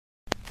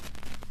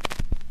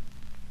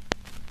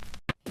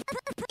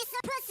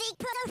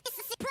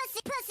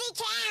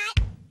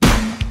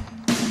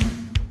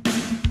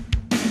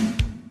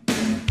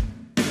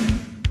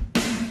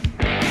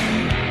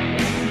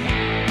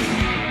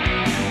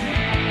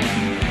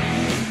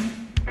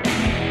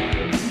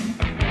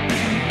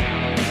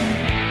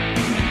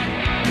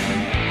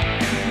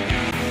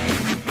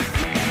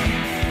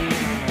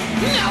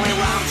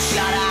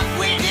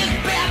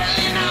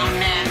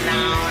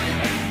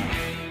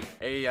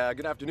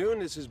Good afternoon.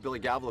 This is Billy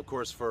Gavel, of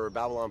course, for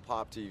Babylon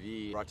Pop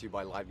TV, brought to you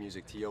by Live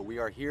Music TO. We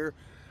are here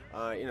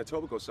in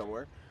Etobicoke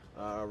somewhere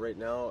right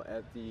now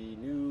at the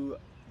new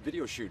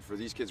video shoot for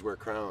These Kids Wear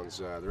Crowns.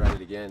 They're at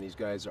it again. These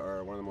guys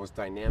are one of the most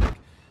dynamic,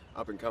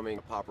 up-and-coming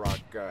pop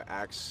rock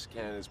acts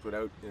Canada's put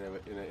out in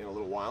a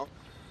little while.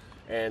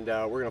 And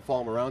we're going to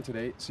follow them around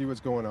today, see what's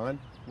going on.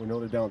 We know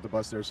they're down at the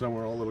bus there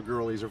somewhere. All little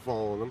girlies are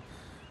following them.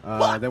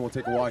 Then we'll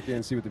take a walk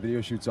in, see what the video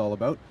shoot's all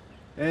about,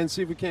 and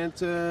see if we can't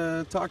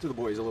talk to the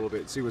boys a little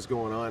bit, see what's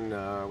going on,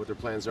 what their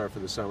plans are for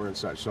the summer and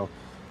such. So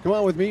come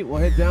on with me. We'll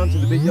head down to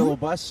the big yellow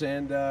bus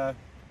and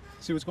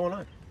see what's going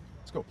on.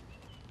 Let's go.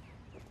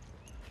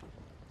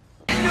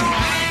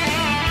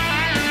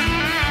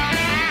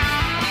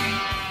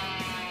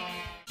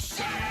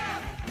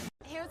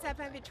 What's up?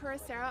 I'm Victoria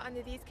Sarah on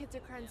the These Kids Are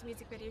Crowns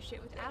music video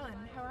shoot with Alan.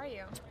 How are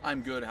you?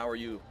 I'm good. How are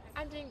you?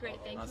 I'm doing great,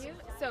 thank Awesome. you.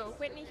 So,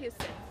 Whitney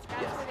Houston,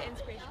 that's where the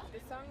inspiration for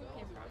this song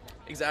came from.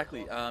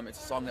 Exactly. It's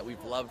a song that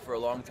we've loved for a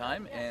long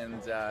time,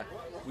 and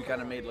we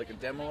kind of made like a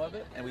demo of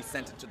it, and we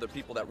sent it to the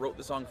people that wrote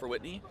the song for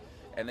Whitney,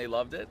 and they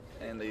loved it,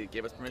 and they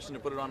gave us permission to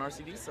put it on our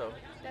CD. So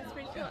that's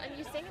pretty cool. And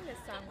you sing in this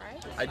song,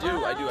 right? I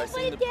do. I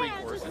sing the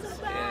pre-choruses,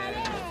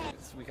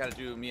 and we kind of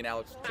do. Me and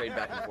Alex trade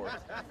back and forth.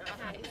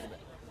 Nice.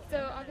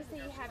 So obviously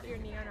you have your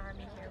Neon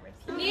Army here with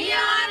you.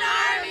 Neon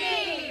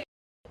Army!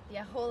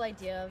 The whole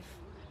idea of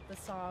the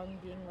song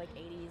being like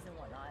 80s and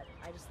whatnot,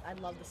 I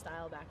love the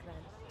style back then,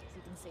 as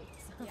you can see.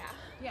 So.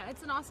 Yeah,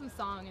 it's an awesome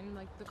song, and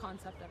like the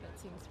concept of it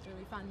seems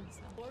really fun.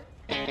 So.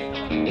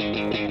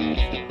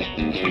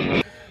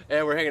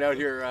 And we're hanging out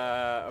here,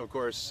 of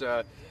course,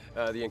 the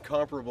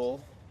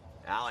incomparable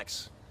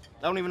Alex.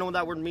 I don't even know what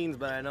that word means,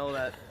 but I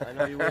know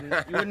you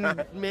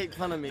wouldn't make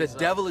fun of me. The so.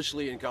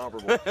 devilishly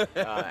incomparable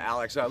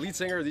Alex, lead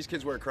singer of These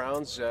Kids Wear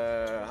Crowns.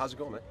 How's it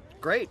going, man?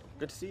 Great.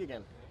 Good to see you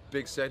again.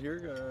 Big set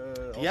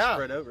here, all yeah.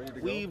 spread out, ready to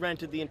go. We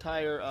rented the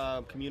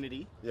entire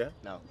community. Yeah?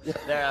 No.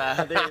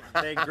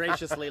 They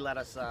graciously let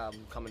us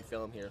come and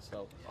film here,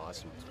 so.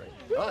 Awesome. That's great.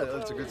 Oh,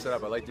 that's a good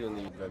setup. I like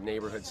doing the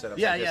neighborhood setups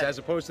Yeah, like this, yeah. as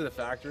opposed to the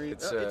factory.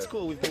 It's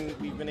cool. We've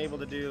been able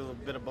to do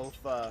a bit of both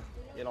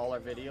in all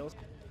our videos.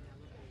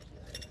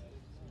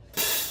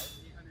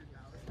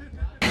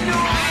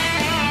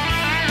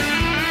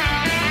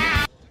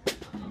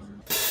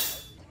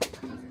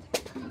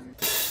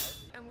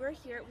 We're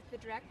here with the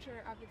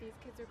director of the These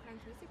Kids Are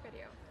Crowns music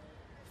video.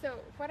 So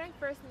what I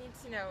first need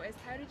to know is,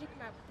 how did you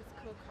come up with this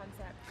cool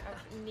concept of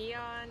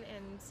neon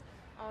and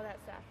all that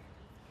stuff?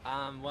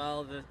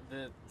 Well,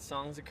 the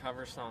song's a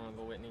cover song of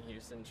a Whitney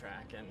Houston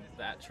track, and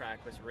that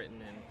track was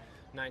written in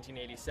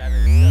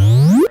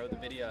 1987. So the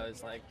video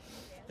is like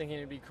thinking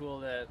it'd be cool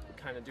to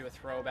kind of do a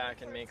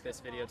throwback and make this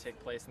video take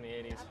place in the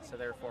 80s. So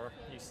therefore,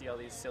 you see all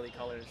these silly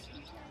colors.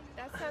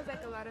 That sounds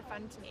like a lot of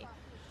fun to me.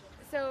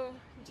 So,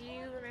 do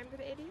you remember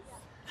the 80s?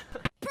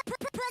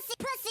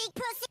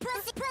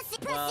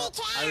 Well,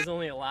 I was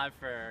only alive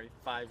for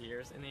 5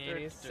 years in the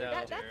 80s, so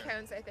that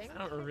counts, I think. I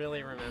don't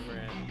really remember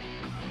it.